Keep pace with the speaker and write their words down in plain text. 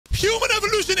Human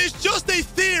evolution is just a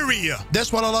theory.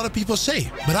 That's what a lot of people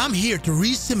say. But I'm here to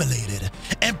re-simulate it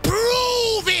and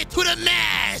prove it to the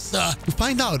mass. To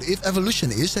find out if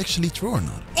evolution is actually true or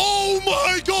not. Oh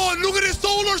my God, look at this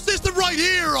solar system right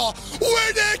here.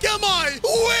 Where the heck am I?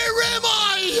 Where am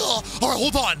I? All right,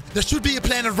 hold on. There should be a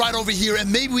planet right over here,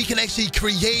 and maybe we can actually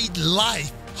create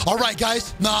life. All right,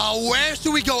 guys. Now, where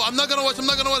should we go? I'm not gonna watch.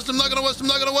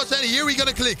 And here we're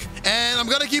gonna click. And I'm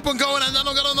gonna keep on going. And then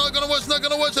I'm not gonna watch.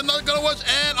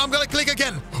 And I'm gonna click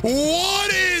again.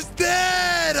 What is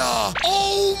that?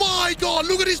 Oh my God.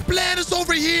 Look at these planets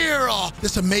over here.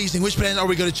 That's amazing. Which planet are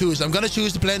we gonna choose? I'm gonna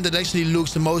choose the planet that actually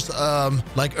looks the most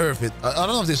like Earth. I don't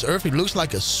know if this Earth, it looks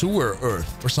like a sewer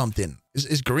Earth or something.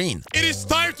 It's green. It is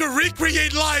time to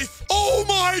recreate life. Oh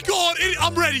my God.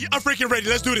 I'm ready. I'm freaking ready.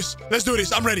 Let's do this.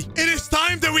 I'm ready. It is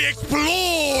time that we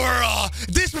explore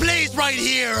this place right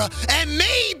here. And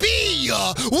maybe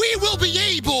we will be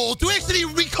able to actually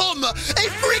become a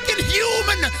freaking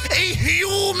human. A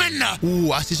human.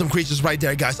 Ooh, I see some creatures right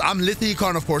there, guys. I'm literally a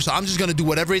carnivore, so I'm just going to do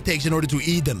whatever it takes in order to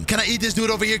eat them. Can I eat this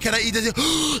dude over here? Can I eat this?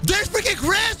 There's freaking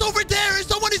grass over there and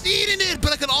someone is eating it.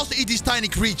 But I can also eat these tiny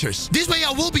creatures. This way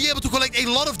I will be able to collect a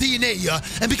lot of DNA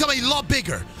and become a lot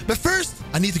bigger. But first,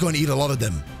 I need to go and eat a lot of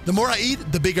them. The more I eat,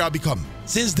 the bigger I become.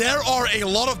 Since there are a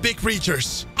lot of big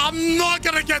creatures, I'm not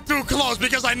gonna get too close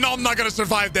because I know I'm not gonna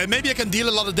survive that. Maybe I can deal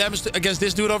a lot of damage against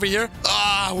this dude over here.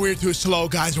 We're too slow,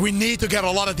 guys. We need to get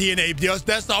a lot of DNA because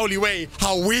that's the only way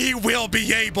how we will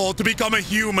be able to become a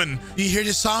human. Do you hear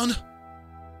this sound?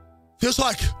 Feels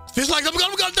like I'm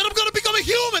gonna become a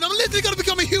human. I'm literally gonna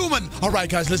become a human. All right,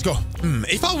 guys, let's go.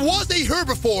 If I was a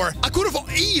herbivore, I could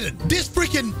have eaten this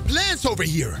freaking plants over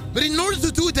here. But in order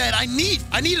to do that, I need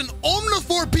an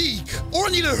omnivore beak or I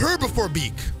need a herbivore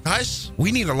beak. Guys,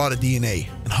 we need a lot of DNA.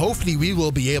 And hopefully we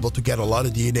will be able to get a lot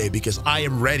of DNA because I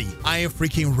am ready. I am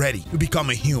freaking ready to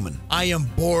become a human. I am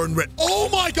born ready. Oh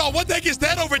my God, what the heck is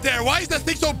that over there? Why is that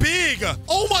thing so big?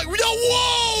 Oh my,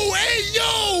 whoa, hey,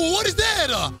 yo, what is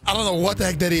that? I don't know what the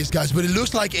heck that is, guys, but it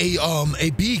looks like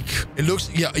a beak. It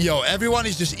looks, yo, everyone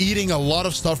is just eating a lot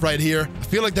of stuff right here. I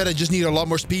feel like that I just need a lot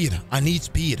more speed. I need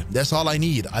speed. That's all I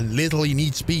need. I literally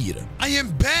need speed. I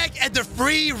am back at the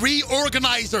free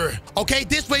reorganizer. Okay,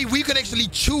 this way we can actually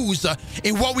choose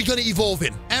in what we're gonna evolve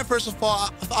in. And first of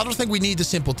all, I don't think we need the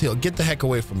simple tail. Get the heck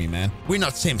away from me, man. We're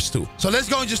not Sims too. So let's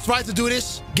go and just try to do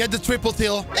this. Get the triple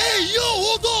tail. Hey, yo,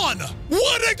 hold on.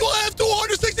 What the heck do I have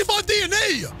 265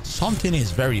 DNA? Something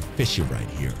is very fishy right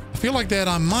here. I feel like that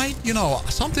I might,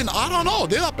 something, I don't know.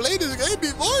 Did I play this game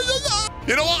before?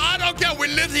 You know what? I don't care. We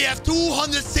literally have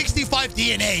 265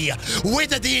 DNA. With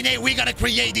the DNA, we're going to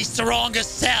create the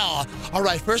strongest cell. All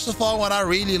right. First of all, what I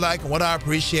really like and what I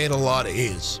appreciate a lot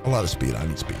is a lot of speed. I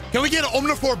need speed. Can we get an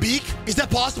omnivore beak? Is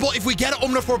that possible? If we get an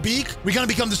omnivore beak, we're going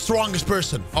to become the strongest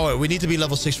person. Oh, wait, we need to be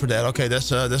level 6 for that. Okay, that's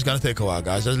going to take a while,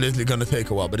 guys. That's literally going to take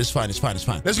a while, but it's fine. Let's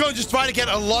go and just try to get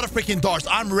a lot of freaking darts.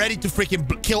 I'm ready to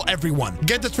freaking kill everyone.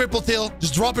 Get the triple tail.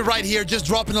 Just drop it right here. Just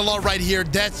dropping a lot right here.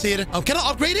 That's it. Can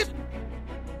I upgrade it?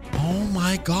 Oh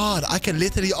my God, I can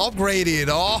literally upgrade it.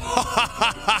 Oh,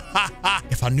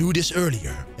 if I knew this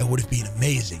earlier, that would have been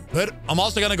amazing. But I'm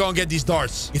also going to go and get these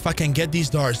darts. If I can get these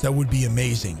darts, that would be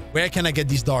amazing. Where can I get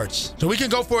these darts? So we can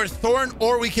go for a thorn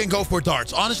or we can go for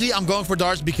darts. Honestly, I'm going for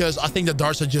darts because I think the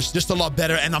darts are just a lot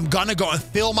better. And I'm going to go and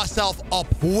fill myself up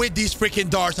with these freaking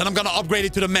darts. And I'm going to upgrade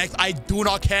it to the max. I do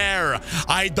not care.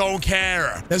 I don't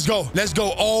care. Let's go.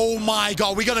 Oh my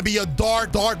God, we're going to be a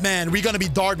dart man. We're going to be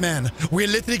dart man. We're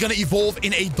literally going to evolve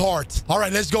in a dart. All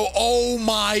right, let's go. Oh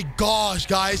my gosh,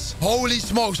 guys. Holy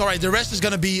smokes. All right, the rest is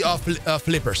gonna be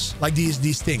flippers, like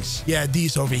these things. Yeah,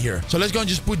 these over here. So let's go and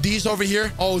just put these over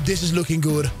here. Oh, this is looking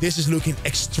good. This is looking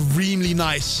extremely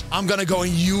nice. I'm gonna go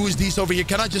and use these over here.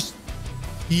 Can I just...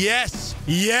 Yes,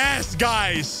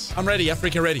 guys. I'm ready. I'm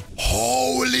freaking ready.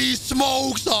 Holy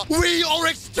smokes. We are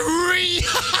extreme.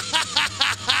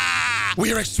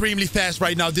 We are extremely fast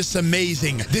right now. This is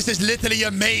amazing. This is literally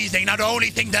amazing. Now, the only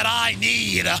thing that I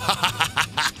need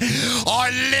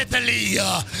are literally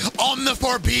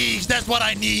omnivore beaks. That's what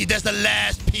I need. That's the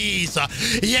last piece.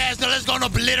 Yes, so let's go and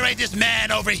obliterate this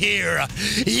man over here.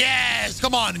 Yes,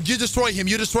 come on. You destroy him.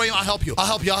 I'll help you.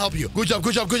 Good job.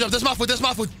 That's my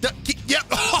food. Yep.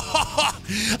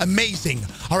 Amazing.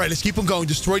 All right, let's keep on going.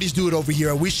 Destroy this dude over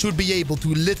here. We should be able to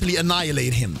literally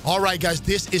annihilate him. All right, guys,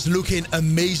 this is looking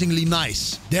amazingly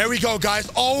nice. There we go, guys.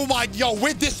 Oh my, yo,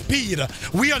 with this speed,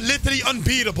 we are literally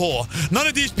unbeatable. None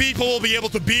of these people will be able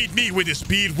to beat me with this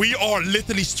speed. We are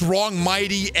literally strong,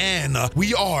 mighty, and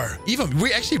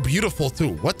we're actually beautiful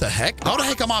too. What the heck? How the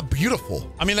heck am I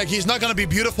beautiful? I mean, like, he's not gonna be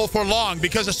beautiful for long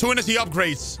because as soon as he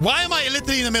upgrades, why am I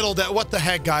literally in the middle of that? What the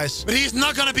heck, guys? But he's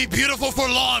not gonna be beautiful for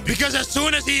long because as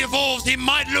soon as he evolves, he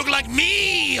might look like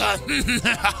me.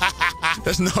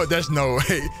 There's no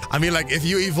way. I mean, like, if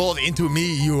you evolve into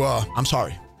me, I'm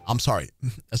sorry. I'm sorry.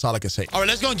 That's all I can say. All right,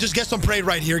 let's go and just get some prey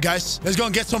right here, guys. Let's go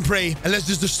and get some prey, and let's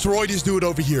just destroy this dude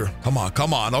over here. Come on,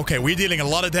 come on. Okay, we're dealing a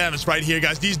lot of damage right here,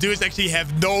 guys. These dudes actually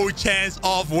have no chance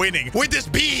of winning. With this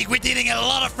beak, we're dealing a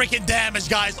lot of freaking damage,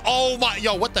 guys. Oh my...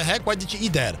 Yo, what the heck? Why did you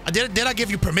eat that? Did I give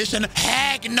you permission?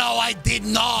 Heck no, I did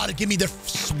not. Give me the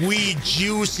sweet,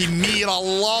 juicy meat. I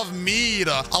love meat.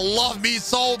 I love meat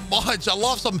so much. I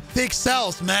love some thick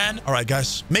cells, man. All right,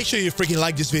 guys. Make sure you freaking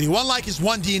like this video. 1 like is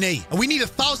 1 DNA. And we need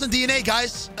 1,000 DNA,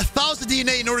 guys. 1,000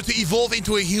 DNA in order to evolve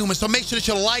into a human. So make sure that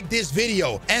you like this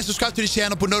video and subscribe to the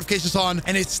channel, put notifications on,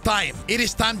 and it's time. It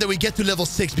is time that we get to level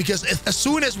 6 because as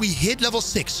soon as we hit level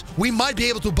 6, we might be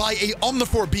able to buy a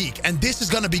omnivore beak, and this is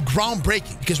gonna be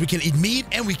groundbreaking because we can eat meat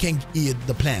and we can eat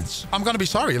the plants. I'm gonna be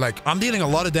sorry, like, I'm dealing a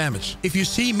lot of damage. If you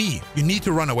see me, you need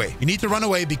to run away. You need to run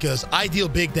away because I deal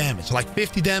big damage, like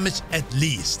 50 damage at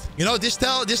least. You know, this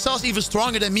cell's even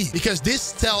stronger than me because this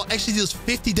cell actually deals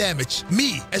 50 damage.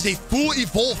 Me, as a full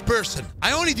evolved person,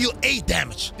 I only deal 8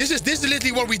 damage. This is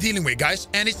literally what we're dealing with, guys.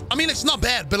 And it's not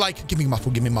bad, but like, give me my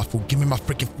food, give me my food, give me my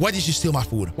freaking... Why did you steal my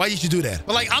food? Why did you do that?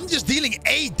 But like, I'm just dealing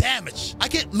 8 damage.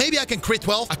 Maybe I can crit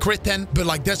 12, I crit 10, but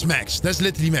like, that's max. That's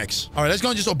literally max. All right, let's go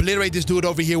and just obliterate this dude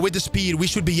over here. With the speed, we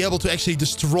should be able to actually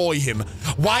destroy him.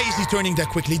 Why is he turning that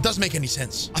quickly? It doesn't make any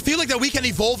sense. I feel like that we can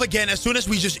evolve again as soon as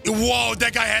we just... Whoa,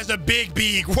 that guy has a big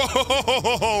beak.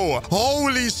 Whoa,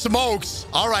 holy smokes.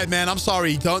 All right, man, I'm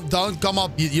sorry. Don't come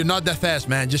up. You're not that fast,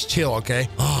 man. Just chill, okay?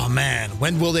 Oh, man.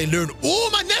 When will they learn? Oh,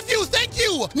 my nephew. Thank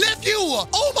you. Nephew.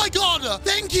 Oh, my God.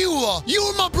 Thank you. You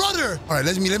are my brother. All right,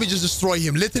 let me just destroy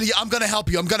him. Literally, I'm going to help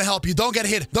you. I'm going to help you. Don't get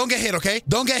hit. Don't get hit, okay?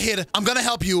 Don't get hit. I'm going to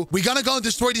help you. We're going to go and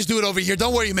destroy this dude over here.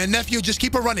 Don't worry, man. Nephew, just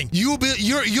keep on running. You'll be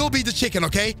the chicken,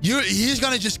 okay? He's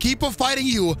going to just keep on fighting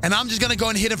you, and I'm just going to go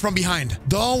and hit him from behind.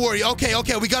 Don't worry. Okay.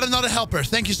 We got another helper.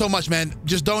 Thank you so much, man.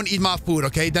 Just don't eat my food,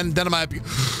 okay? Then I'm happy.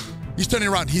 He's turning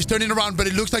around. He's turning around, but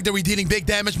it looks like that we're dealing big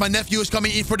damage. My nephew is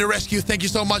coming in for the rescue. Thank you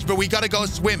so much, but we gotta go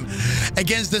swim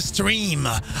against the stream.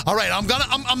 All right, I'm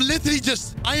literally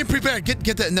just... I am prepared.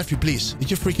 Get that nephew, please. Did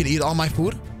you freaking eat all my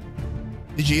food?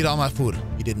 Did you eat all my food?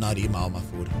 You did not eat all my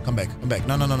food. Come back.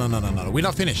 No. We're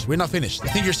not finished. I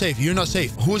think you're safe. You're not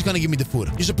safe. Who's gonna give me the food?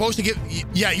 You're supposed to give...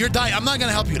 Yeah, you're dying. I'm not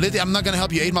gonna help you. Literally, I'm not gonna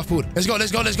help you. You ate my food. Let's go.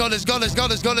 Let's go.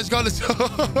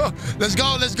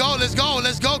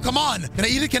 Come on. Can I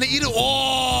eat it?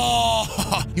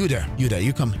 Oh! You there.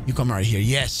 You come right here.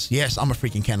 Yes, I'm a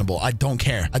freaking cannibal. I don't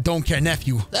care,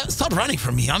 nephew. Stop running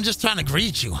from me. I'm just trying to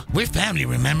greet you. We're family,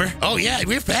 remember? Oh, yeah,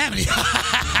 we're family.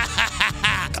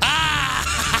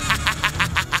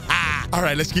 All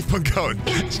right, let's keep on going.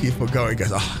 Guys.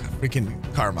 Oh,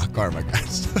 freaking karma,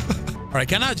 guys. All right,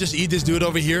 can I just eat this dude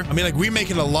over here? I mean, like, we're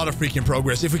making a lot of freaking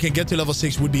progress. If we can get to level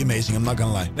 6, would be amazing. I'm not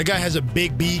gonna lie. That guy has a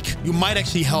big beak. You might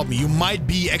actually help me. You might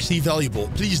be actually valuable.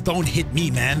 Please don't hit me,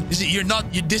 man. This is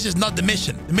not the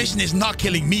mission. The mission is not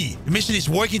killing me. The mission is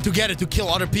working together to kill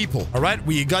other people. All right,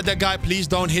 we got that guy. Please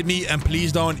don't hit me, and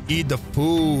please don't eat the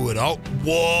food. Oh,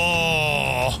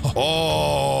 whoa.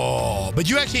 Oh, but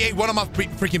you actually ate one of my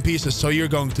freaking pieces, so you're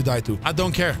going to die too. I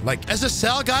don't care. Like, as a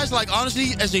cell, guys, like,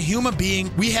 honestly, as a human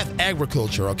being, we have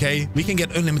agriculture, okay? We can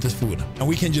get unlimited food, and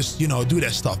we can just, you know, do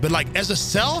that stuff. But like, as a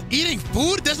cell, eating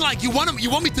food, that's like, you want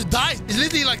me to die? It's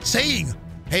literally like saying,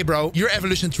 hey, bro, your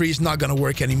evolution tree is not gonna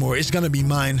work anymore. It's gonna be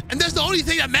mine. And that's the only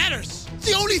thing that matters. It's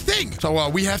the only thing. So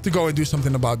we have to go and do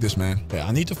something about this, man. Yeah,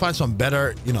 I need to find some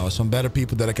better, some better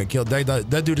people that I can kill.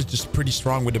 That dude is just pretty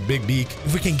strong with a big beak.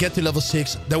 If we can get to level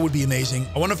 6, that would be amazing.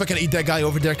 I wonder if I can eat that guy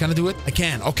over there. Can I do it? I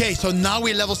can. Okay, so now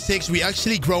we're level 6. We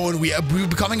actually growing. We're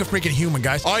becoming a freaking human,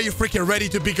 guys. Are you freaking ready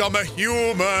to become a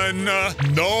human?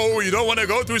 No, you don't want to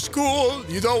go to school.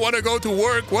 You don't want to go to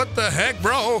work. What the heck,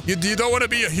 bro? You don't want to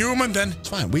be a human? Then it's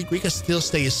fine. We can still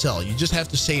stay a cell. You just have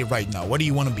to say it right now. What do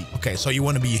you want to be? Okay, so you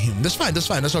want to be a human. That's fine. fine. That's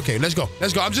fine. That's okay. Let's go.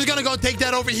 Let's go. I'm just gonna go take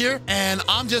that over here. And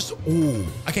I'm just... Ooh,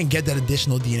 I can get that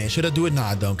additional DNA. Should I do it? Nah,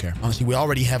 I don't care. Honestly, we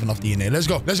already have enough DNA. Let's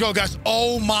go. Let's go, guys.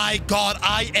 Oh my God.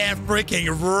 I am freaking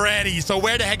ready. So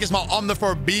where the heck is my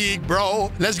Omnivore being,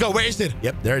 bro? Let's go. Where is it?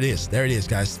 Yep, there it is. There it is,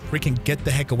 guys. Freaking get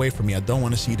the heck away from me. I don't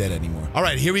want to see that anymore. All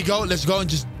right, here we go. Let's go and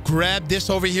just grab this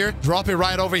over here. Drop it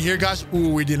right over here, guys. Ooh,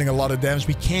 we're dealing a lot of damage.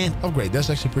 We can't upgrade. That's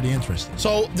actually pretty interesting.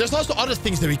 So there's also other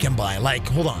things that we can buy. Like,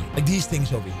 hold on. Like these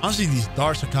things over here. Honestly, these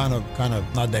darts are kind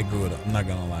of not that good. I'm not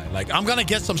gonna lie. Like, I'm gonna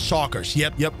get some shockers.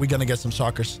 Yep, we're gonna get some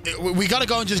shockers. We gotta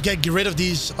go and just get rid of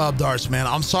these darts, man.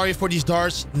 I'm sorry for these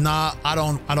darts. Nah,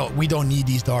 we don't need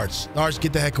these darts. Darts,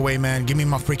 get the heck away, man. Give me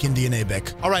my freaking DNA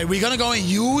back. All right, we're gonna go and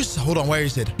use... Hold on, where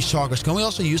is it? These shockers. Can we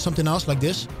also use something else like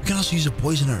this? We can also use a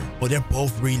poisoner. Oh, they're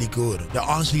both really good. They're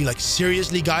honestly, like,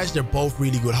 seriously, guys, they're both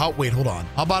really good. Wait, hold on.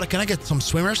 How about it? Can I get some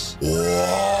swimmers?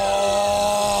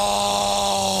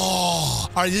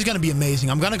 All right, this is going to be amazing.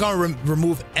 I'm going to go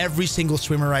remove every single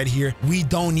swimmer right here. We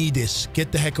don't need this. Get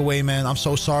the heck away, man. I'm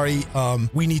so sorry.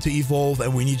 We need to evolve,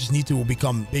 and we just need to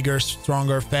become bigger,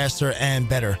 stronger, faster, and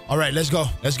better. All right, let's go.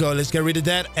 Let's go. Let's get rid of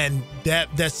that, and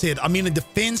that's it. I mean, the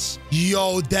fins,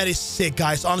 yo, that is sick,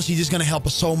 guys. Honestly, this is going to help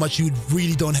us so much. You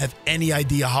really don't have any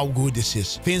idea how good this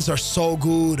is. Fins are so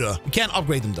good. We can't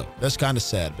upgrade them, though. That's kind of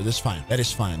sad, but that's fine. That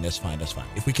is fine. That's fine. That's fine.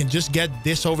 If we can just get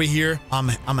this over here, I'm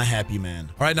a happy man.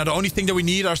 All right, now the only thing that we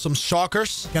need are some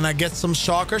shockers. Can I get some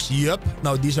shockers? Yep.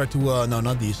 No, these are too... no,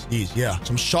 not these. These, yeah.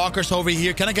 Some shockers over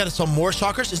here. Can I get some more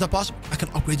shockers? Is that possible? I can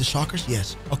upgrade the shockers?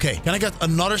 Yes. Okay. Can I get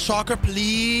another shocker,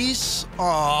 please?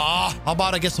 How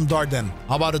about I get some dart then?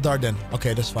 How about a dart then?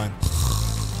 Okay, that's fine.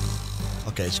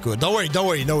 Okay, it's good. Don't worry.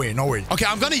 Okay,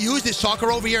 I'm gonna use this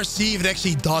shocker over here and see if it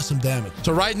actually does some damage.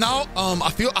 So right now, I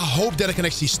hope that I can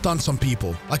actually stun some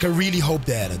people. Like, I really hope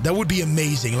that. That would be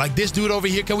amazing. Like this dude over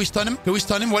here. Can we stun him?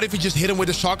 What if we just hit him with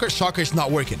the shocker? Shocker is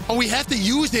not working. Oh, we have to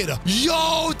use it.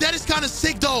 Yo, that is kind of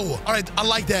sick though. All right, I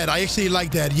like that. I actually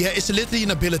like that. Yeah, it's literally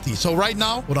an ability. So right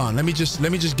now, hold on. Let me just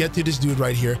get to this dude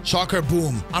right here. Shocker,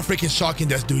 boom. I'm freaking shocking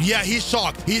this dude. Yeah, he's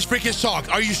shocked. He's freaking shocked.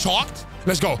 Are you shocked?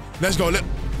 Let's go.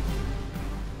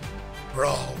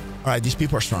 Bro. All right, these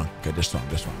people are strong. Okay, they're strong.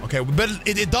 Okay, but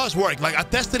it does work. Like, I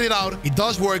tested it out. It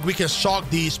does work. We can shock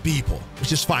these people,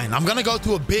 which is fine. I'm going to go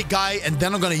to a big guy, and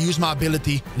then I'm going to use my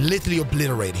ability, literally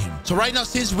obliterate him. So right now,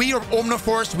 since we are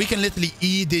omnivores, we can literally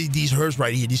eat these herbs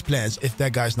right here, these plants, if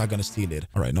that guy's not going to steal it.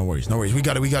 All right, no worries. We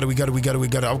got it.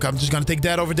 Okay, I'm just going to take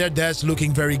that over there. That's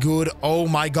looking very good. Oh,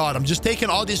 my God. I'm just taking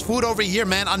all this food over here,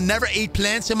 man. I never ate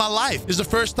plants in my life. This is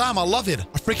the first time. I love it.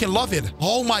 I freaking love it.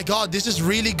 Oh, my God. This is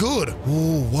really good.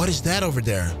 Ooh, what is that over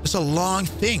there? It's a long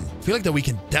thing. I feel like that we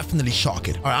can definitely shock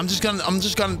it. All right, I'm just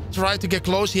gonna try to get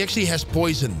close. He actually has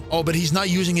poison. Oh, but he's not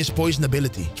using his poison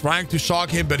ability. Trying to shock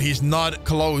him, but he's not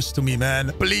close to me,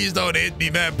 man. Please don't hit me,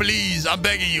 man. Please, I'm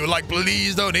begging you. Like,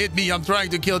 please don't hit me. I'm trying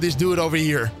to kill this dude over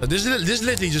here. But this is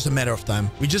literally just a matter of time.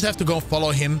 We just have to go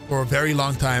follow him for a very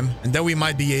long time, and then we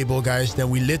might be able, guys. Then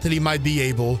we literally might be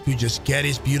able to just get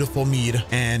his beautiful meat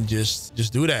and just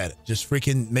do that. Just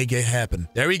freaking make it happen.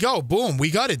 There we go. Boom.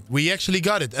 We got it. We actually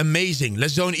got it. Amazing.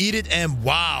 Let's go and eat it. And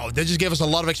wow, that just gave us a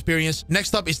lot of experience.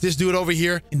 Next up is this dude over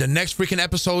here in the next freaking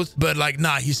episode. But like,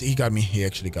 nah, he got me. He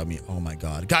actually got me. Oh my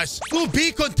God. Guys, to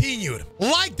be continued.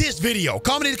 Like this video.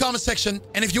 Comment in the comment section.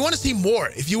 And if you want to see more,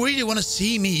 if you really want to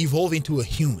see me evolve into a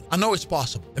human, I know it's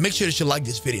possible. And make sure that you like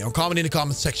this video and comment in the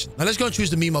comment section. Now let's go and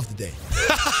choose the meme of the day.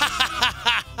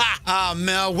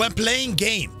 When playing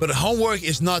game, but homework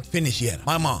is not finished yet.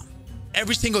 My mom.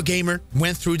 Every single gamer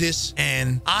went through this,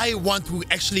 and I want to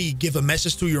actually give a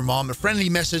message to your mom, a friendly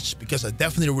message, because I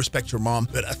definitely respect your mom,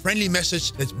 but a friendly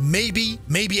message that maybe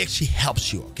actually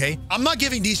helps you, okay? I'm not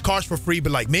giving these cards for free,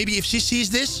 but like maybe if she sees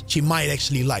this, she might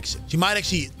actually likes it. She might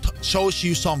actually shows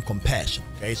you some compassion,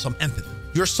 okay? Some empathy.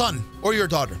 Your son or your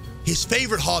daughter, his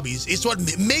favorite hobbies is what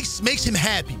makes him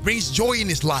happy, brings joy in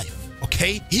his life.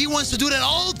 Okay, he wants to do that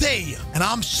all day, and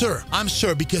I'm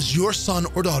sure because your son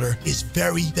or daughter is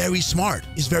very smart.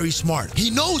 Is very smart. He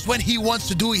knows when he wants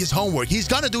to do his homework. He's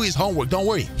gonna do his homework. Don't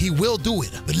worry, he will do it.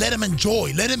 But let him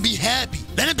enjoy. Let him be happy.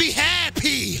 Let him be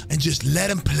happy, and just let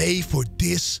him play for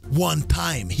this one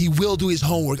time. He will do his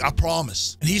homework. I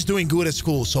promise. And he's doing good at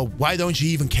school. So why don't you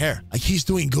even care? Like, he's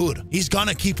doing good. He's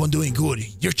gonna keep on doing good.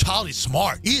 Your child is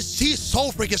smart. He's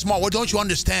so freaking smart. What don't you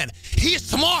understand? He is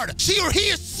smart. She or he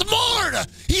is smart.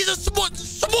 He's a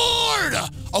smart.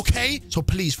 Okay? So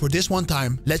please, for this one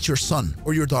time, let your son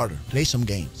or your daughter play some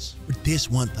games. For this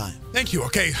one time. Thank you.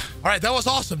 Okay. All right. That was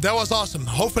awesome.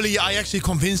 Hopefully, I actually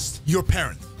convinced your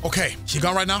parent. Okay. She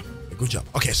gone right now? Good job.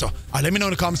 Okay, so let me know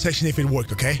in the comment section if it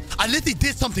worked, okay? I literally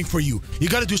did something for you. You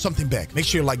got to do something back. Make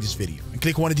sure you like this video and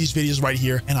click one of these videos right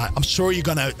here. And I'm sure you're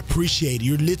going to appreciate it.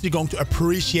 You're literally going to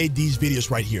appreciate these videos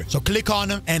right here. So click on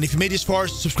them. And if you made this far,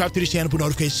 subscribe to the channel, put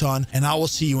notifications on. And I will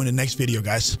see you in the next video,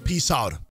 guys. Peace out.